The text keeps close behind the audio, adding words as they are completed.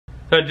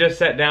I just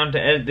sat down to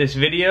edit this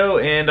video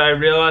and I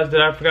realized that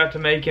I forgot to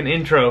make an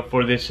intro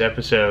for this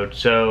episode,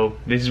 so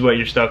this is what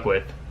you're stuck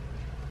with.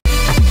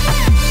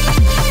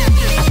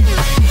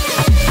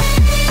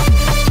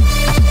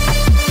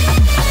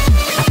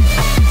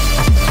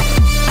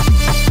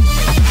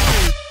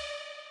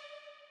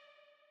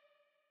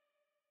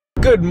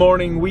 Good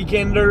morning,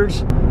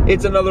 weekenders.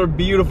 It's another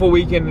beautiful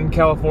weekend in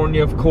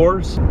California, of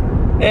course.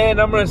 And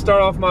I'm gonna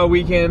start off my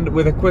weekend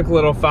with a quick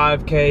little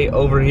 5K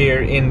over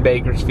here in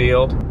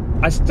Bakersfield.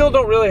 I still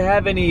don't really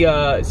have any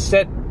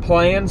set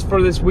plans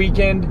for this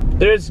weekend.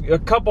 There's a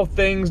couple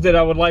things that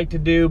I would like to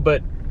do,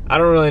 but I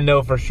don't really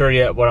know for sure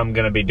yet what I'm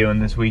gonna be doing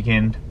this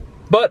weekend.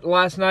 But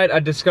last night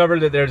I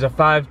discovered that there's a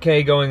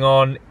 5K going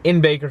on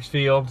in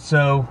Bakersfield,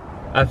 so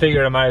I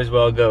figured I might as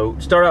well go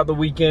start out the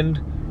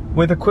weekend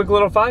with a quick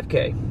little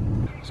 5K.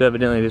 So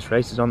evidently this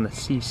race is on the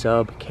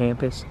C-Sub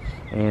campus,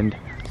 and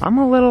I'm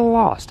a little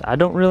lost. I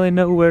don't really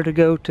know where to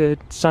go to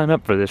sign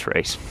up for this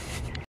race.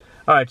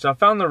 Alright, so I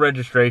found the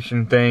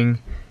registration thing,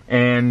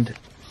 and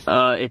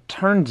it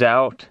turns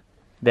out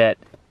that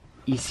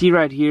you see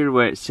right here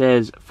where it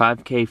says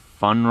 5K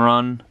fun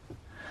run.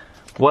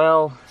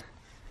 Well,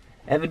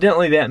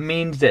 evidently that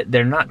means that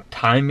they're not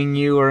timing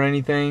you or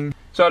anything.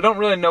 So I don't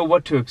really know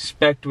what to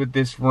expect with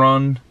this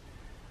run.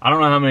 I don't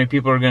know how many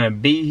people are gonna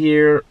be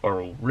here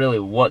or really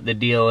what the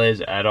deal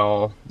is at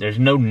all. There's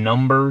no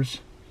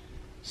numbers,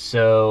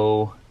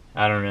 so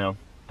I don't know.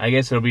 I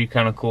guess it'll be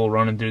kind of cool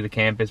running through the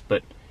campus,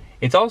 but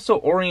it's also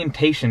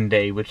orientation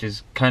day, which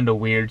is kind of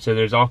weird. So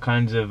there's all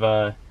kinds of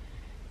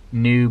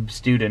noob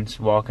students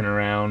walking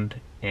around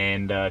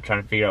and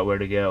trying to figure out where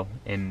to go.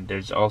 And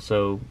there's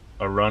also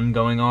a run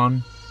going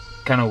on.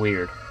 Kind of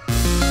weird.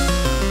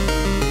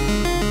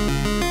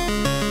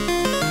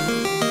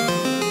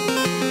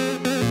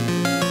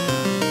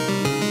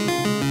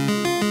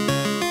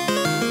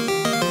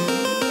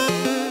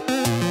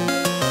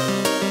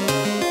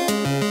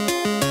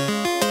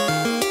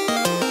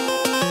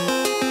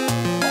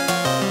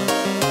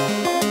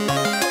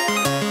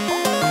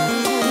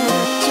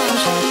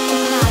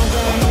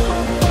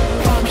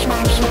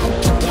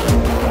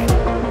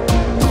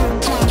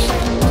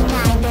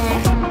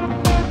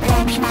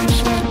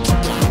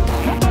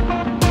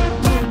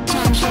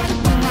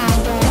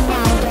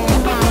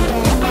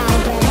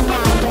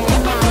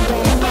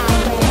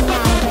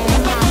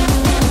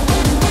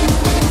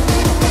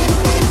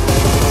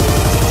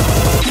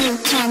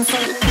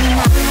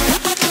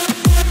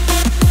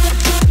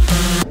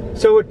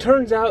 So it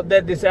turns out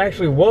that this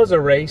actually was a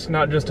race,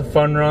 not just a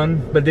fun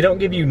run, but they don't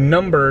give you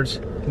numbers.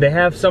 They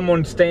have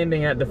someone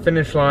standing at the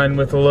finish line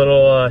with a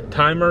little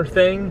timer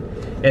thing,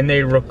 and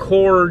they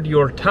record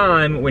your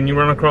time when you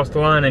run across the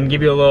line and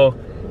give you a little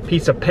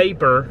piece of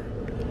paper.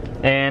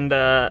 And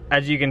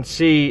as you can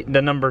see,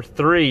 the number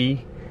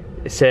 3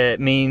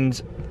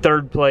 means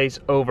 3rd place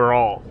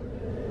overall.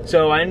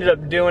 So I ended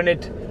up doing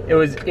it. It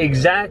was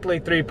exactly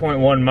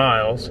 3.1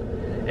 miles,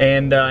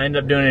 and I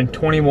ended up doing it in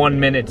 21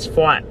 minutes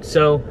flat.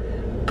 So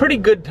pretty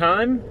good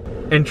time,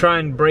 and try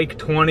and break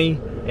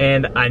 20,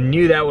 and I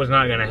knew that was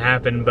not gonna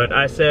happen, but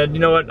I said, you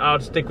know what, I'll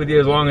stick with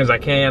you as long as I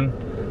can.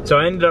 So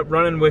I ended up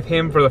running with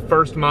him for the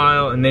first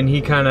mile, and then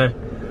he kind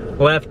of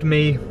left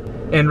me.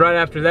 And right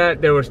after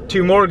that, there was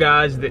 2 more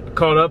guys that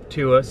caught up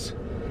to us,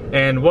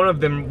 and one of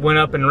them went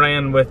up and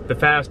ran with the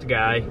fast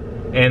guy,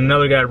 and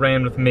another guy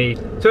ran with me.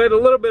 So I had a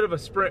little bit of a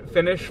sprint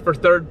finish for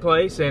 3rd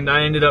place, and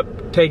I ended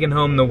up taking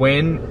home the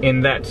win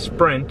in that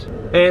sprint.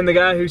 And the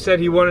guy who said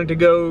he wanted to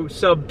go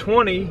sub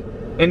 20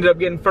 ended up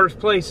getting 1st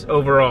place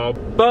overall.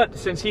 But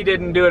since he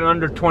didn't do it in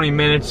under 20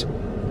 minutes,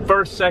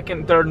 1st,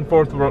 2nd, 3rd, and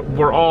 4th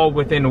were all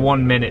within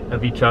 1 minute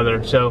of each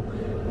other. So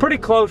pretty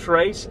close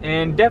race,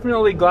 and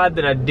definitely glad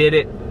that I did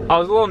it. I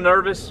was a little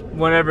nervous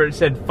whenever it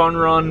said fun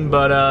run,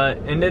 but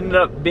it ended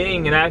up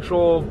being an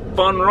actual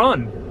fun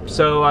run.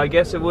 So I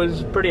guess it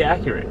was pretty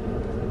accurate.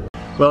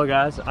 Well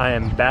guys, I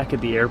am back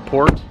at the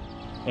airport,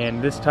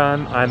 and this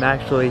time I'm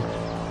actually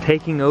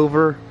taking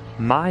over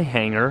my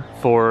hangar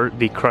for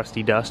the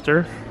Krusty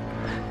Duster.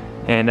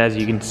 And as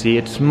you can see,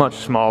 it's much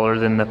smaller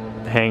than the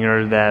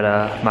hangar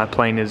that my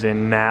plane is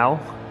in now.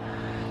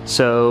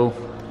 So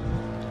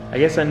I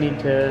guess I need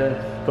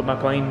to put my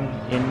plane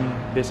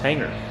in this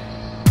hangar.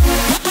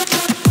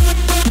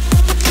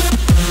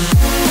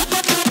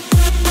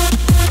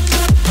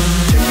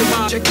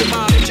 Check your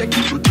body,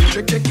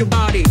 check your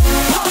body.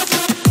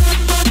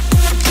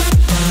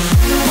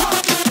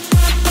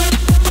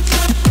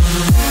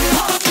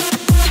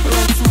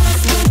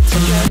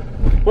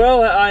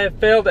 Well, I have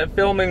failed at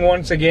filming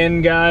once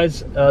again,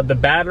 guys. The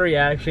battery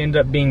actually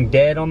ended up being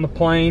dead on the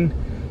plane,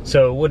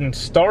 so it wouldn't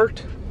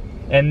start.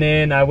 And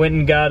then I went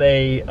and got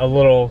a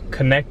little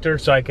connector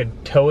so I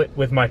could tow it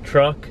with my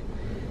truck.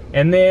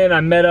 And then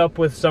I met up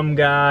with some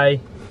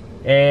guy,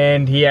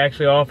 and he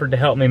actually offered to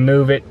help me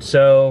move it.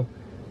 So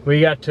we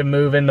got to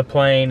move in the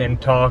plane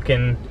and talk,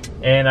 and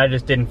I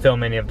just didn't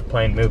film any of the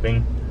plane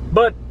moving.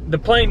 But the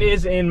plane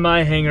is in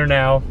my hangar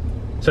now,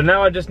 so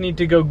now I just need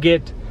to go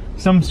get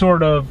some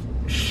sort of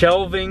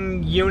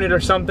shelving unit or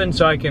something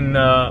so I can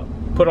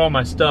put all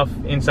my stuff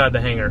inside the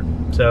hangar.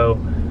 So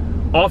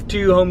off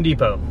to Home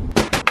Depot.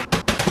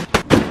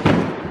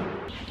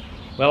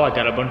 Well, I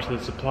got a bunch of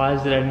the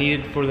supplies that I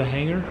needed for the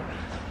hangar.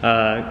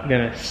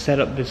 Gonna set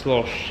up this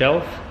little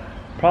shelf,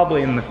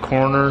 probably in the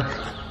corner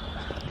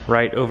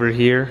right over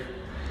here,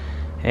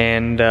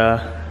 and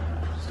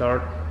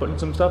start putting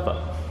some stuff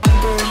up.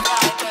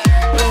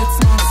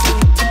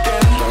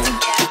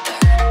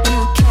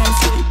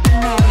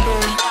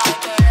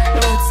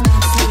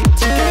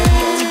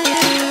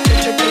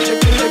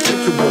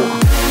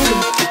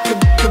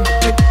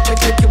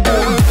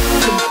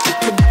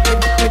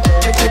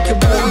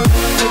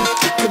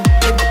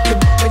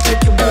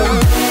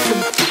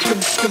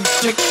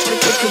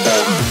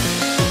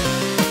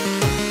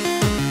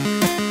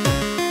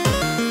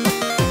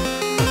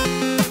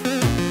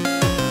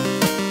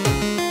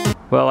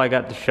 Well, I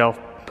got the shelf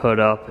put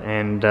up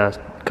and a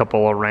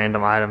couple of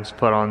random items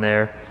put on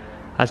there.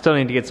 I still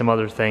need to get some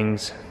other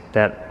things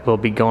that will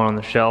be going on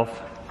the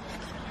shelf.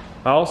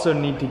 I also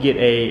need to get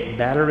a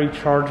battery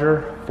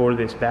charger for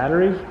this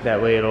battery.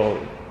 That way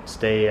it'll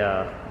stay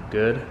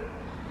good.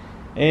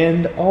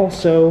 And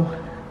also,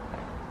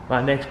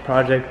 my next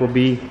project will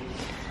be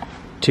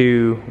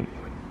to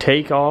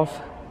take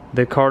off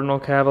the Cardinal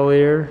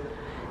Cavalier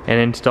and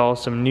install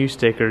some new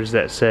stickers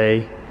that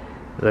say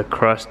the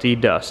Crusty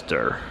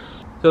Duster.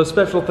 So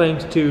special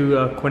thanks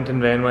to Quentin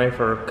Vanway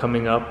for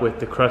coming up with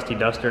the Crusty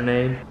Duster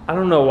name. I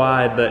don't know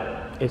why,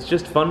 but it's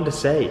just fun to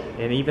say.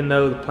 And even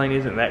though the plane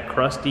isn't that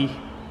crusty,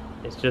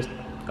 it's just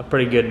a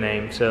pretty good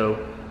name. So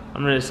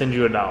I'm gonna send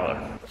you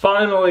 $1.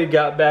 Finally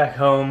got back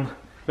home.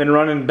 Been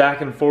running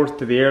back and forth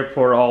to the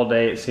airport all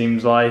day, it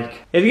seems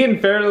like. It's getting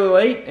fairly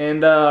late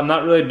and I'm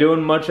not really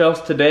doing much else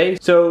today.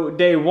 So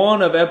day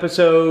 1 of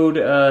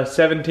episode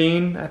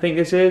 17, I think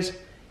this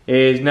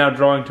is now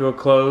drawing to a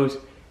close.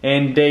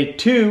 And day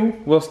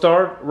 2 will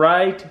start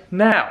right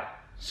now.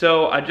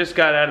 So I just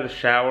got out of the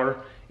shower.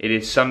 It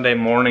is Sunday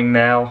morning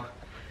now.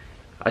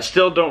 I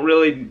still don't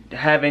really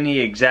have any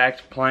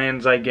exact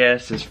plans, I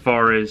guess, as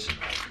far as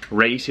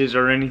races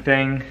or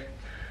anything.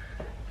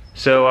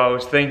 So I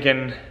was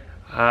thinking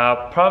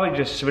I'll probably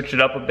just switch it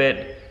up a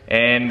bit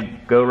and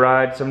go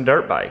ride some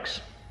dirt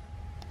bikes.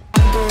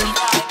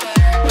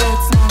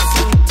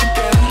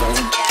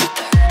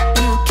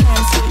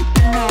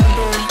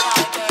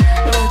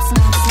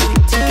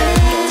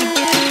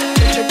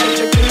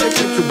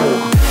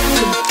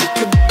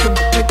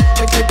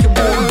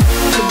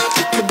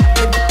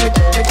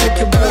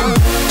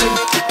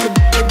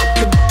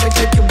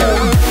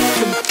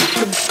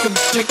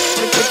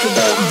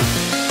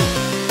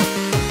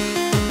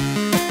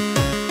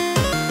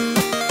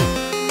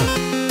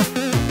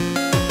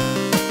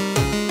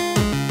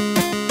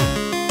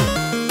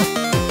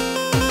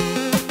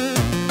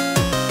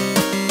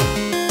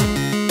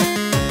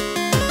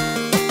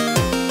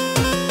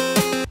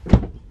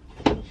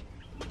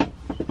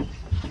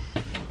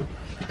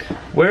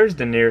 Where's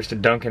the nearest to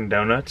Dunkin'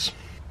 Donuts?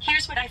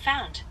 Here's what I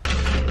found.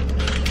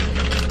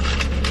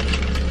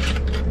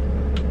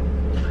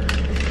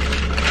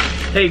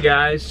 Hey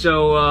guys,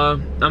 so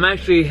I'm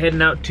actually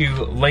heading out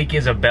to Lake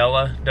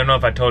Isabella. Don't know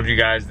if I told you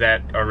guys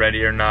that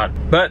already or not,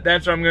 but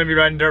that's where I'm gonna be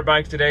riding dirt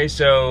bikes today,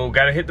 so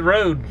gotta hit the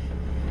road.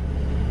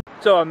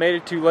 So I made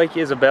it to Lake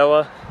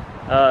Isabella.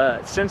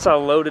 Since I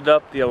loaded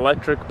up the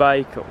electric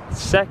bike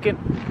second,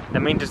 that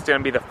means it's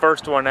gonna be the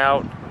first one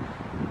out.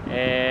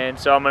 And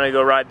so I'm gonna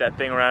go ride that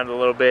thing around a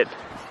little bit.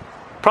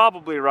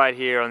 Probably right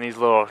here on these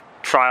little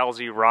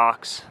trialsy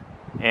rocks,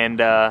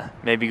 and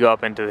maybe go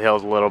up into the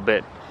hills a little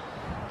bit.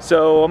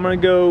 So I'm gonna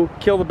go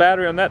kill the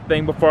battery on that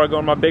thing before I go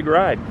on my big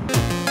ride.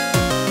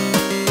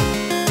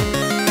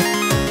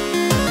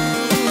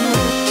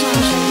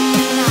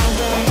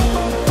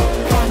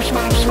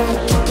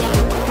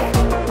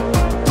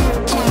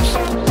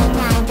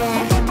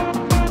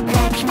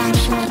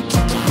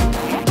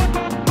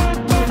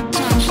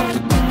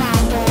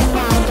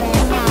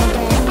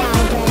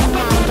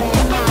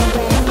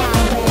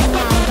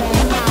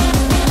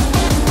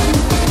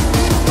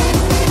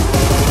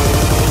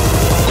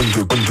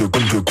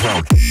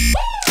 Underground.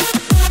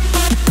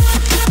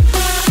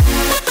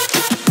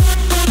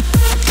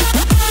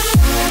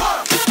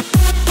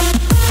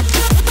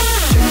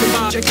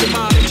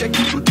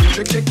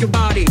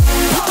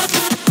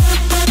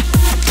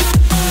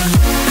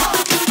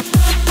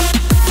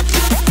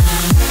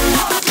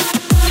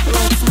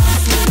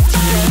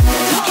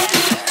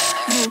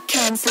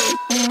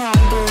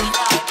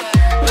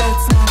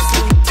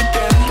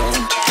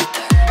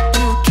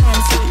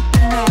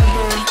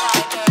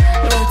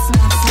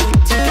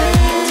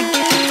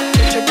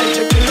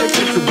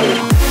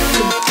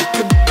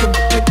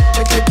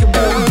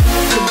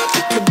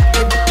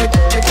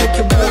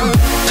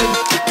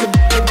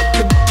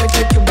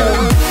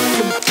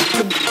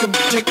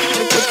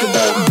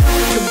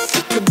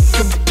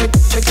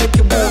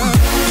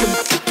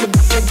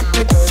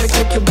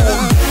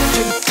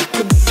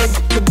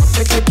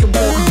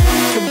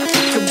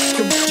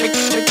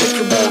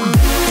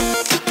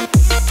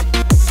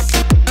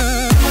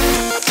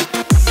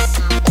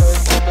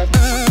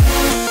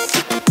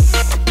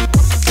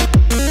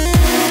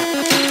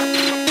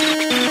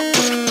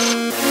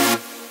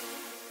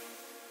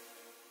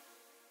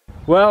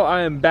 Well,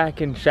 I am back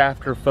in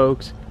Shafter,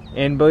 folks,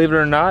 and believe it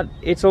or not,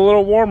 it's a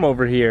little warm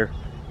over here.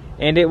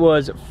 And it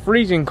was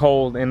freezing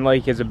cold in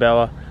Lake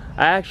Isabella.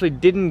 I actually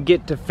didn't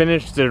get to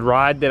finish the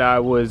ride that I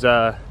was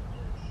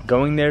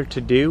going there to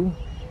do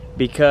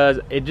because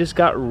it just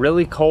got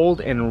really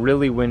cold and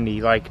really windy,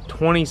 like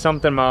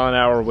 20-something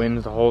mile-an-hour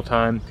winds the whole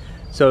time.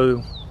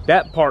 So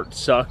that part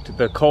sucked,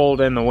 the cold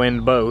and the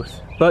wind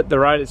both. But the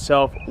ride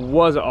itself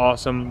was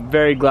awesome.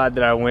 Very glad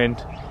that I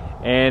went.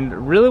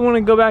 And really want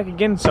to go back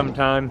again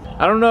sometime.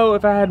 I don't know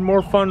if I had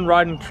more fun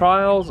riding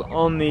trials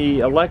on the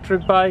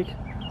electric bike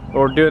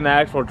or doing the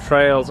actual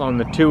trails on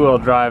the two-wheel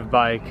drive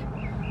bike,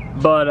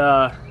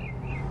 but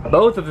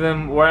both of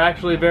them were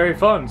actually very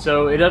fun,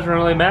 so it doesn't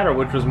really matter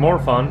which was more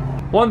fun.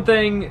 One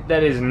thing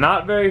that is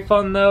not very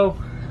fun though,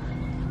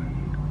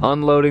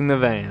 unloading the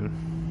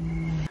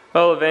van.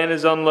 Well, the van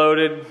is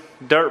unloaded,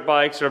 dirt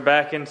bikes are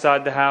back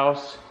inside the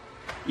house,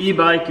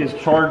 e-bike is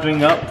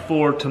charging up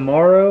for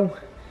tomorrow.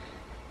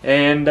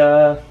 And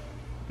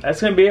that's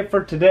gonna be it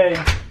for today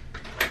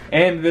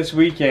and this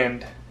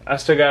weekend. I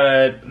still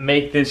gotta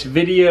make this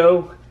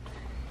video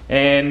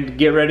and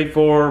get ready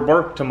for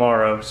work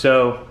tomorrow.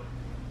 So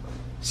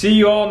see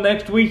you all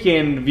next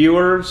weekend,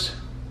 viewers.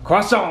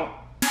 Croissant!